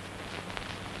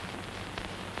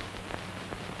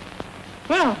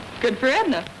 Well, good for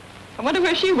Edna. I wonder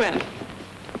where she went.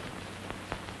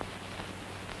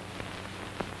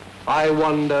 I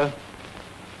wonder.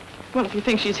 Well, if you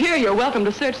think she's here, you're welcome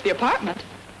to search the apartment.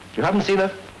 You haven't seen her?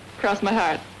 Cross my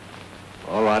heart.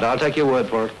 All right, I'll take your word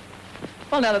for it.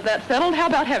 Well, now that that's settled, how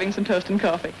about having some toast and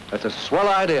coffee? That's a swell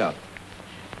idea.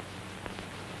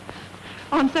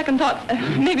 On second thought,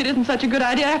 maybe it isn't such a good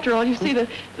idea after all. You see, the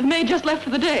maid just left for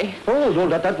the day. Oh, don't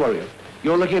let that worry you.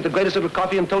 You're looking at the greatest little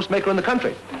coffee and toast maker in the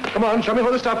country. Come on, show me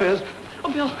where the stuff is.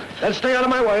 Oh, Bill. Let's stay out of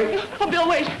my way. Oh, Bill,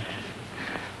 wait.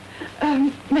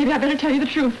 Maybe I better tell you the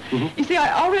truth. You see,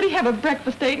 I already have a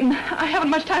breakfast date, and I haven't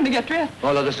much time to get dressed.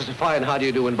 Oh, no, this is fine. How do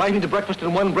you do? Inviting me to breakfast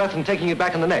in one breath and taking it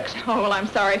back in the next. Oh, well, I'm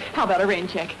sorry. How about a rain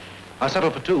check? I'll settle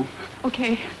for two.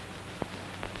 Okay.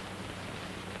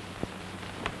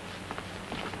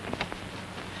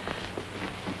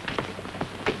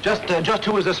 Just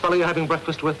who is this fellow you're having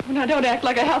breakfast with? Now, don't act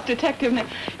like a house detective. Now,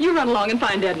 you run along and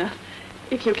find Edna,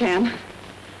 if you can.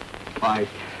 Bye.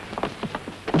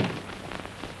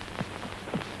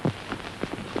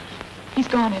 He's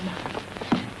gone, Edna.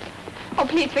 Oh,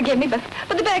 please forgive me, but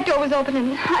the back door was open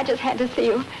and I just had to see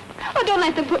you. Oh, don't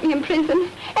let them put me in prison.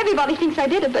 Everybody thinks I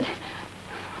did it, but...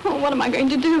 Oh, what am I going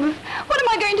to do? What am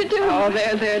I going to do? Oh,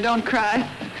 there, don't cry.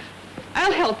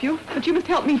 I'll help you, but you must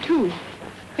help me, too.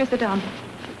 Here, sit down.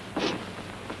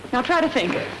 Now, try to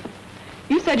think.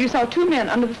 You said you saw two men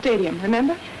under the stadium,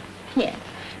 remember? Yes.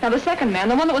 Now, the second man,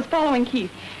 the one that was following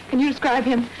Keith, can you describe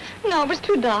him? No, it was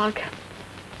too dark.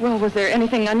 Well, was there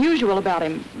anything unusual about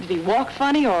him? Did he walk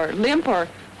funny or limp or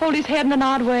hold his head in an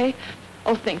odd way?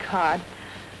 Oh, think hard.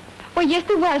 Well, yes,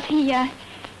 there was.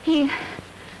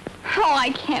 Oh,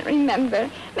 I can't remember.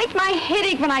 Makes my head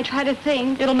ache when I try to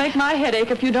think. It'll make my head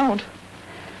ache if you don't.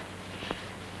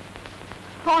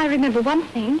 Oh, I remember one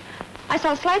thing. I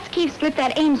saw Slats Keefe slip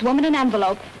that Ames woman an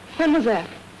envelope. When was that?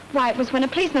 Why, it was when a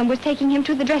policeman was taking him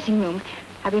to the dressing room.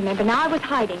 I remember now. I was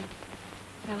hiding.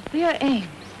 Althea Ames.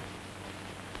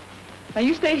 Now,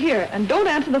 you stay here and don't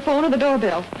answer the phone or the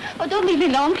doorbell. Oh, don't leave me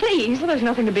alone, please. Well, there's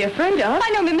nothing to be afraid of. I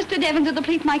know Mr. Devons or the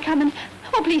police might come and...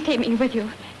 Oh, please take me with you.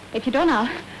 If you don't,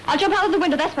 I'll jump out of the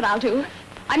window. That's what I'll do.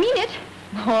 I mean it.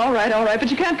 Oh, all right,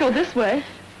 but you can't go this way.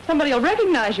 Somebody will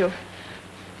recognize you.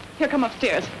 Here, come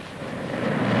upstairs.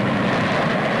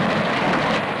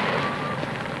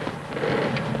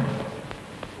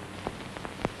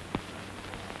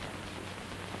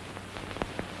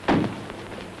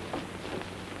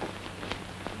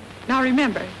 Now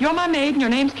remember, you're my maid and your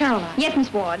name's Caroline. Yes,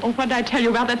 Miss Ward. Oh, what did I tell you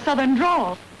about that southern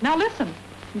drawl? Now listen.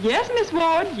 Yes, Miss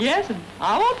Ward, yes, and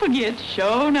I won't forget,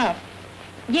 sure enough.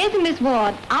 Yes, Miss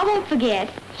Ward, I won't forget,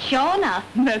 sure enough.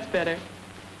 That's better.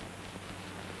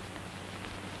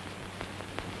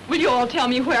 Will you all tell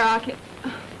me where I can...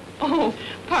 Oh,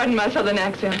 pardon my southern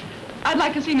accent. I'd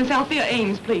like to see Miss Althea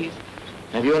Ames, please.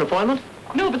 Have you an appointment?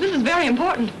 No, but this is very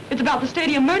important. It's about the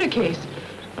stadium murder case.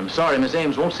 I'm sorry, Miss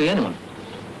Ames won't see anyone.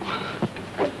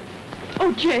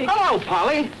 Oh, Jake. Hello,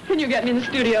 Polly. Can you get me in the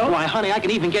studio? Why, honey, I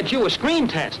can even get you a screen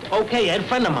test. Okay, Ed,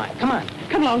 friend of mine. Come on.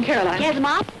 Come along, Caroline. Yes,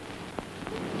 Mom?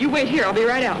 You wait here. I'll be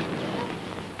right out.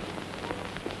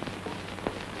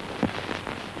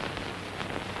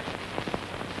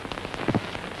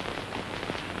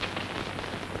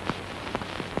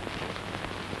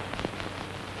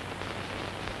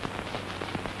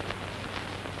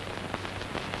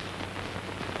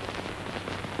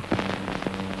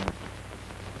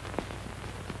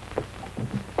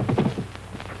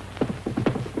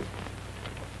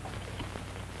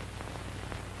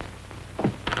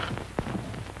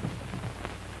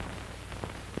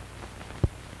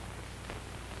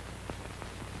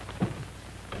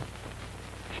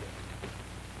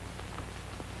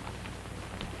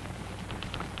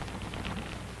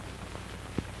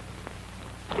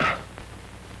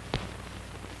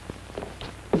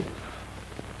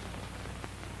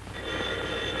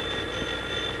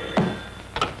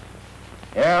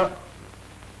 Yeah.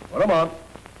 What am on?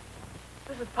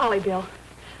 This is Polly, Bill.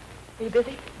 Are you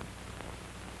busy?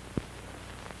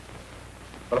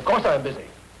 Well, of course I'm busy.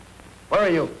 Where are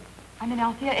you? I'm in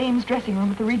Althea Ames' dressing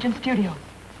room at the Regent Studio.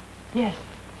 Yes.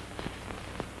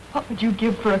 What would you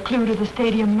give for a clue to the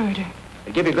stadium murder?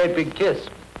 I'd give you a great big kiss.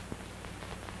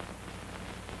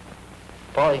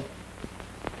 Polly.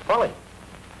 Polly.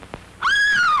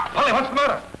 Polly, what's the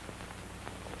matter?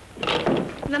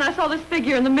 And then I saw this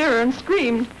figure in the mirror and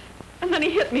screamed. And then he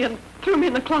hit me and threw me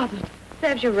in the closet.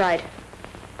 Serves you right.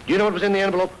 Do you know what was in the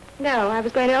envelope? No, I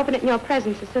was going to open it in your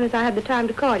presence as soon as I had the time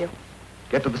to call you.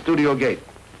 Get to the studio gate.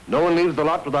 No one leaves the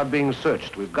lot without being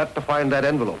searched. We've got to find that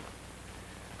envelope.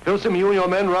 Filson, you and your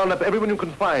men round up everyone you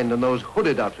can find in those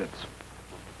hooded outfits.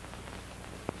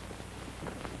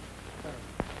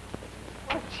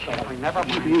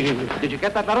 Did you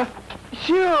get that letter?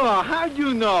 Sure, how'd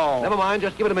you know? Never mind,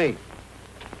 just give it to me.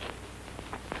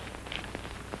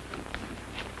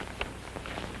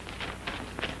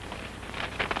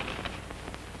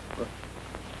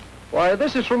 Why,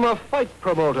 this is from a fight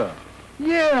promoter.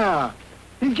 Yeah,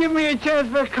 he give me a chance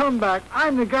for a comeback.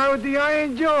 I'm the guy with the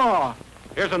iron jaw.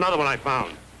 Here's another one I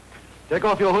found. Take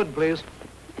off your hood, please.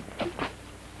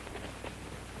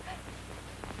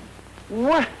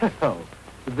 Well,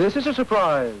 this is a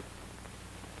surprise.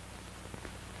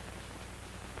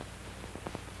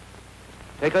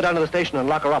 Take her down to the station and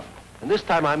lock her up. And this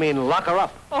time I mean lock her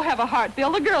up. Oh, have a heart,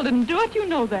 Bill. The girl didn't do it. You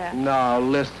know that. Now,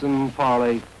 listen,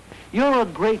 Polly. You're a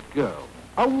great girl,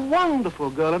 a wonderful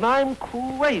girl, and I'm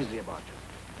crazy about you.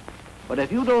 But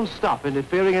if you don't stop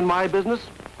interfering in my business,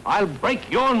 I'll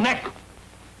break your neck.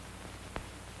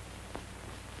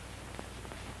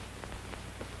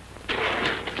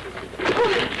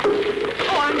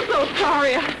 Oh, I'm so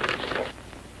sorry.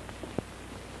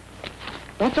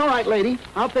 That's all right, lady.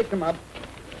 I'll pick them up.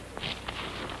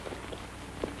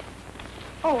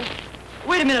 Oh,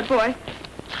 wait a minute, boy.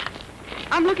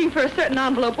 I'm looking for a certain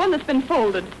envelope, one that's been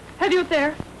folded. Have you it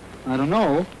there? I don't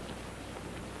know.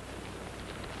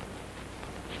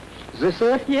 Is this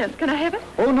it? Yes. Can I have it?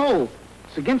 Oh, no.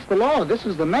 It's against the law. This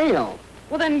is the mail.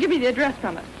 Well, then give me the address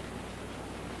from it.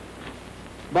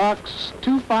 Box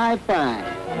 255.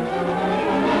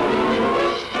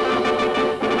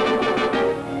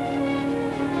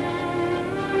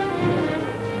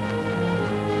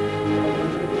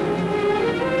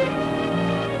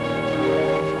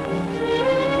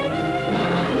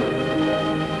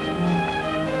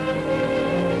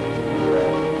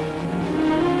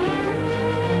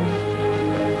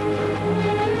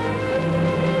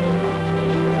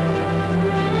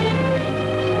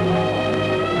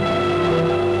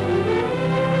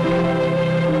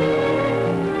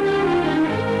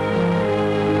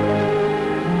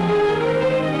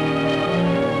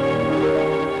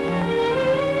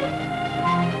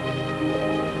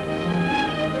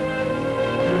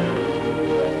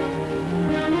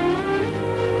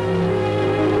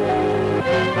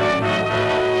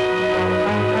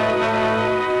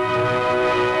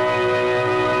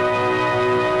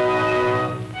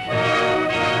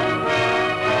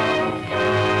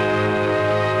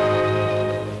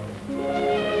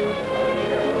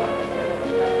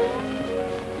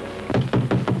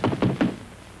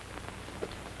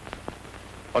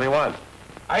 What do you want?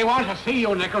 I want to see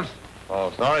you, Nichols.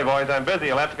 Oh, sorry, boys. I'm busy.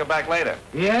 You'll have to come back later.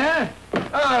 Yeah?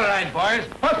 All right, boys.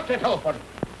 Bust it open.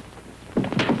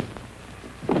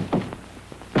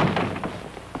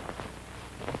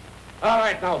 All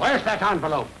right, now, where's that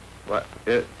envelope? What?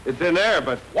 It's in there,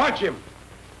 but... Watch him.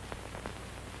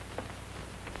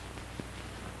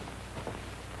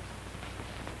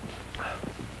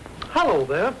 Hello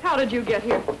there. How did you get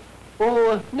here?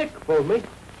 Oh, Nick phoned me.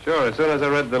 Sure, as soon as I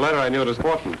read the letter, I knew it was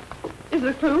important. Is it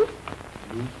a clue?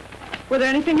 Were there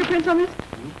any fingerprints on this?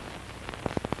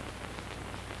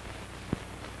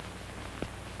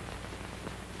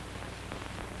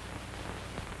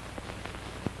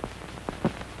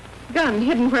 Gun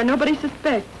hidden where nobody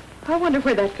suspects. I wonder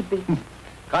where that could be.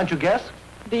 Can't you guess?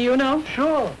 Do you know?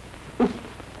 Sure.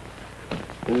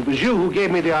 It was you who gave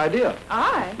me the idea.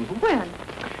 I? When?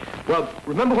 Well,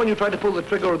 remember when you tried to pull the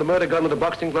trigger of the murder gun with the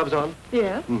boxing gloves on?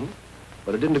 Yes.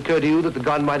 But it didn't occur to you that the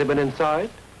gun might have been inside?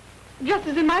 Just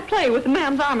as in my play with the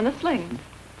man's arm in a sling.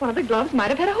 One of the gloves might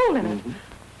have had a hole in it.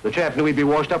 The chap knew he'd be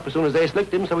washed up as soon as they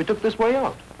slicked him, so he took this way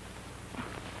out.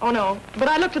 Oh, no. But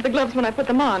I looked at the gloves when I put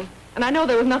them on, and I know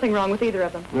there was nothing wrong with either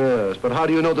of them. Yes, but how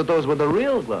do you know that those were the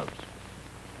real gloves?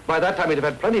 By that time, he'd have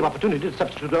had plenty of opportunity to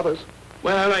substitute others.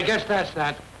 Well, I guess that's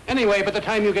that. Anyway, by the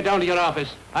time you get down to your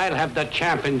office, I'll have the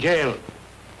champ in jail.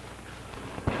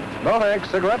 No thanks.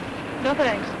 Cigarette? No,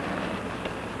 thanks.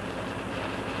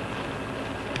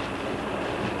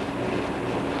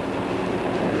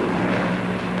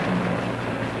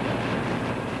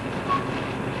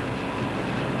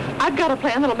 I've got a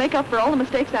plan that'll make up for all the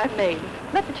mistakes I've made.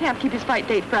 Let the champ keep his fight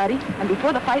date Friday, and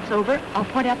before the fight's over, I'll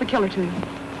point out the killer to you.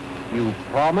 You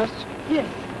promise? Yes.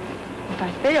 If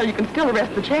I fail, you can still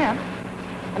arrest the champ.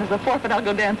 And as a forfeit, I'll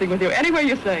go dancing with you anywhere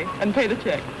you say and pay the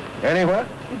check. Anywhere?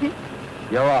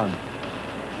 You're on.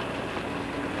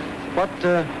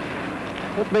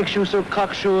 What makes you so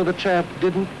cocksure the champ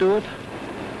didn't do it?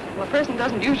 Well, a person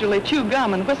doesn't usually chew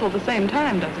gum and whistle at the same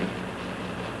time, does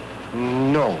he?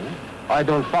 No, I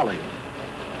don't follow you.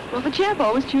 Well, the champ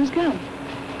always chews gum.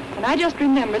 And I just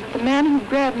remembered that the man who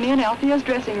grabbed me in Althea's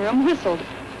dressing room whistled,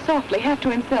 softly, half to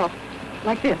himself,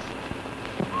 like this.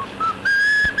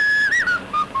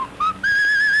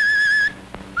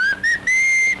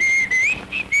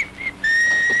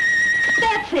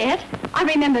 That's it. I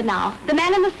remember now. The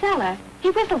man in the cellar. He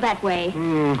whistled that way.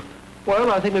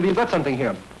 Well, I think maybe you've got something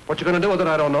here. What you're going to do with it,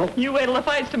 I don't know. You wait till the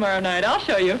fight's tomorrow night. I'll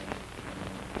show you.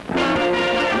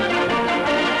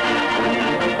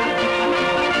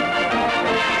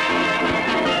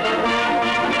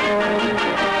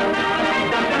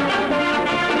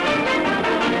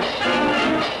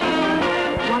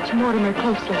 Watch Mortimer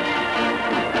closely.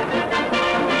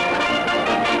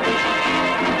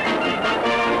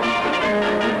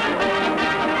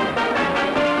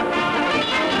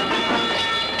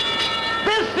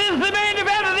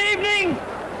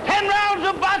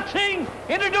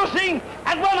 Introducing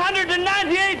at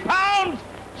 198 pounds,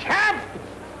 Champ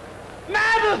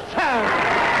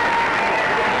Madison!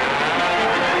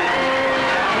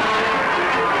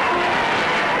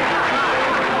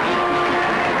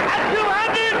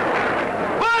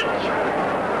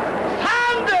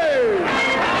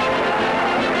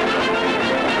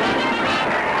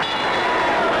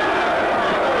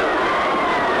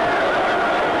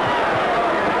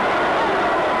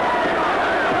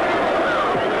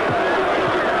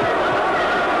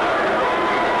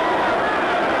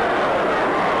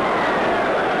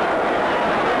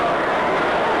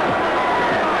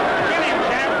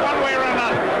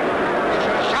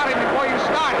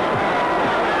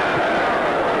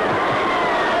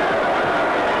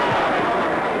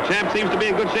 Seems to be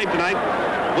in good shape tonight.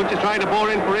 Butch is trying to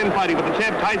bore in for infighting, but the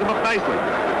champ ties him up nicely.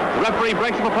 The referee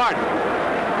breaks him apart.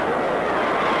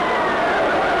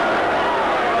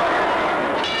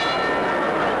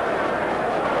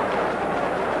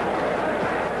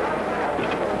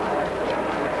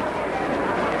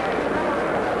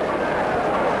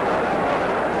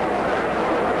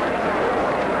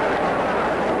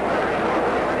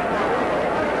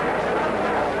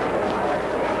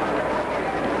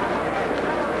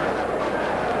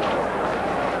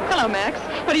 Hello, Max.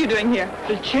 What are you doing here?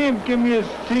 The champ gave me a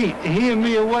seat. He and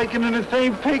me are working in the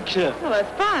same picture. Well,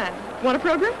 that's fine. Want a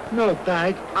program? No,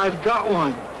 thanks. I've got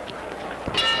one.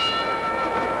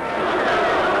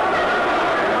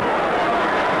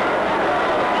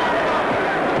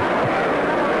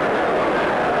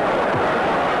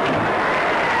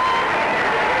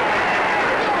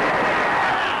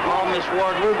 Oh, Miss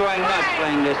Ward, we're going nuts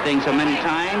playing this thing so many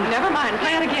times. Never mind.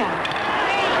 Play it again.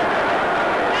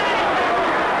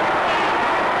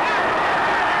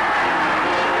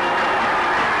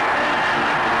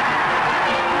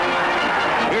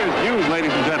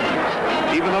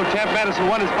 Madison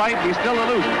won his fight, he's still a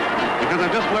loser. Because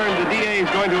I've just learned the DA is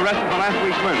going to arrest him for last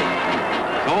week's murder.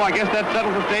 So I guess that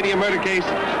settles the stadium murder case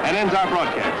and ends our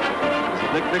broadcast. This is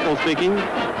Nick Nichols speaking.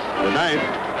 Good night.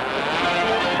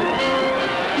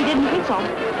 He didn't think so.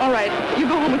 All right, you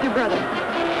go home with your brother.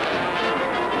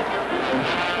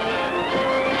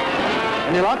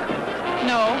 Any luck?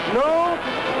 No. No?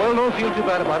 Well, don't feel too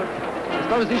bad about it.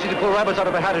 It's not as easy to pull rabbits out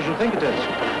of a hat as you think it is.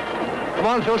 Come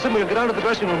on, Filson, we'll get down to the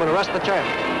dressing room and arrest the champ.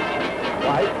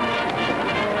 Right?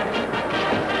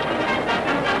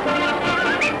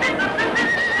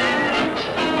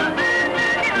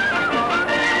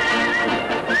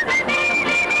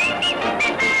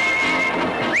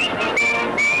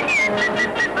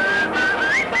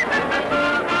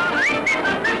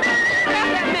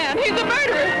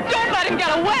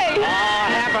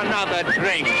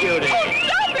 Drink, Judy. Oh,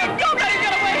 stop him! Don't let him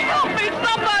get away! Help me,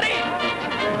 somebody!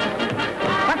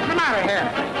 What's the matter here?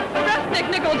 Arrest Nick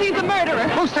Nichols. He's a murderer.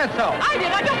 Who said so? I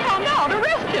did. I just found out.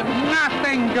 Arrest him.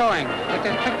 Nothing doing. They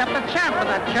just picked up the champ for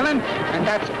that killing, and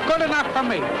that's good enough for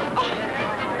me.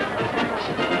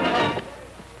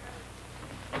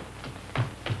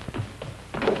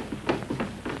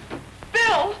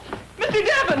 Bill! Mr.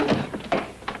 Devons!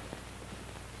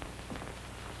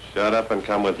 Shut up and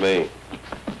come with me.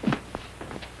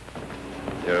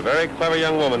 You're a very clever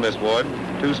young woman, Miss Ward.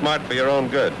 Too smart for your own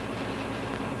good.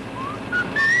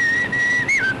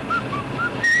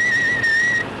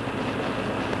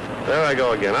 There I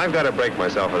go again. I've got to break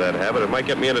myself of that habit. It might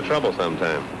get me into trouble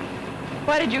sometime.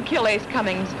 Why did you kill Ace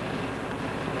Cummings?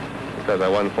 Because I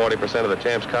won 40% of the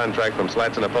champ's contract from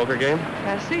Slats in a poker game?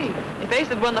 I see. If Ace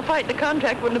had won the fight, the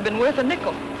contract wouldn't have been worth a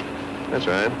nickel. That's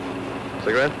right.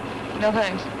 Cigarette? No,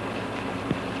 thanks.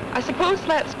 I suppose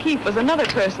Slats Keefe was another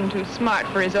person too smart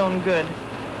for his own good.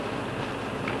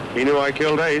 He knew I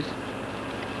killed Ace.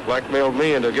 Blackmailed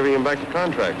me into giving him back the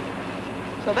contract.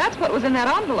 So that's what was in that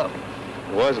envelope.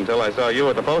 It was until I saw you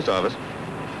at the post office.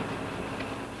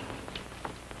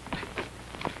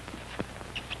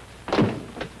 Come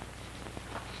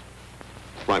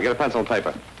on, get a pencil and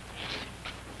paper.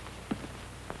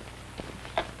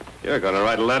 You're going to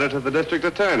write a letter to the district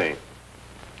attorney.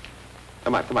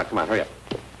 Come on, hurry up.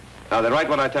 Now, then write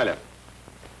what I tell you.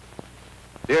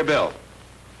 Dear Bill,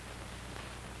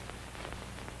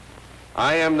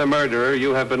 I am the murderer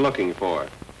you have been looking for.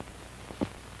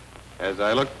 As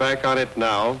I look back on it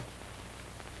now,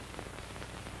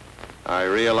 I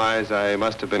realize I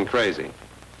must have been crazy.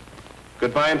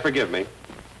 Goodbye and forgive me.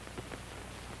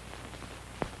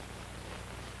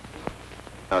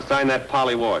 Now, sign that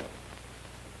Polly Ward.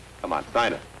 Come on,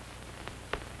 sign it.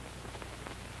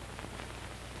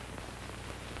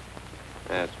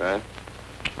 That's right.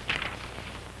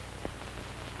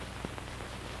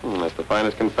 That's the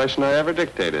finest confession I ever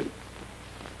dictated.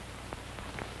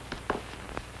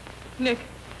 Nick,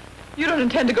 you don't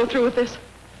intend to go through with this.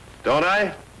 Don't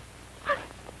I?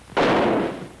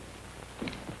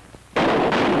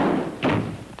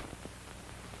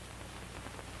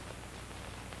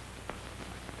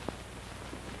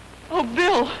 Oh,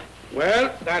 Bill.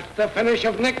 Well, that's the finish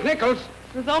of Nick Nichols.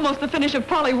 It was almost the finish of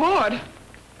Polly Ward.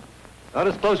 Not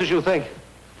as close as you think.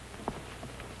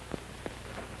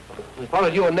 We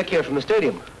followed you and Nick here from the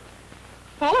stadium.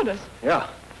 Followed us? Yeah. I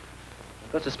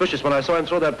got suspicious when I saw him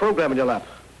throw that program in your lap.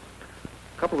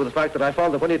 Coupled with the fact that I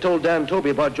found that when he told Dan Toby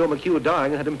about Joe McHugh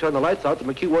dying and had him turn the lights out, that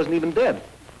McHugh wasn't even dead.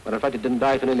 Matter of fact, he didn't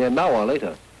die for nearly an hour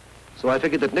later. So I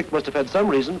figured that Nick must have had some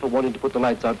reason for wanting to put the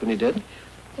lights out when he did.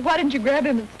 Why didn't you grab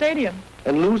him at the stadium?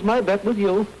 And lose my bet with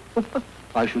you.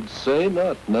 I should say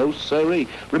not. No, sirree.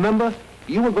 Remember,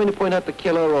 you were going to point out the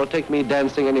killer or take me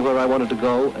dancing anywhere I wanted to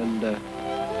go and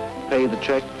pay the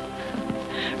check.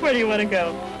 Where do you want to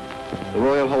go? The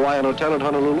Royal Hawaiian Hotel in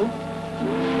Honolulu.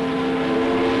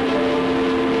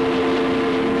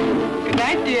 Good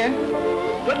night, dear.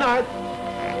 Good night.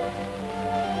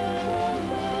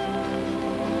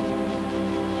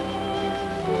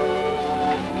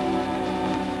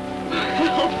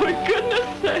 Oh, for goodness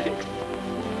sakes.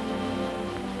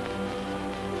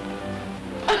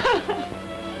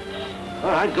 All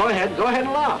right, go ahead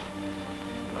and laugh.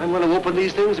 I'm going to open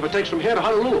these things if it takes from here to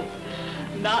Honolulu.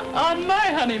 Not on my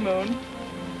honeymoon.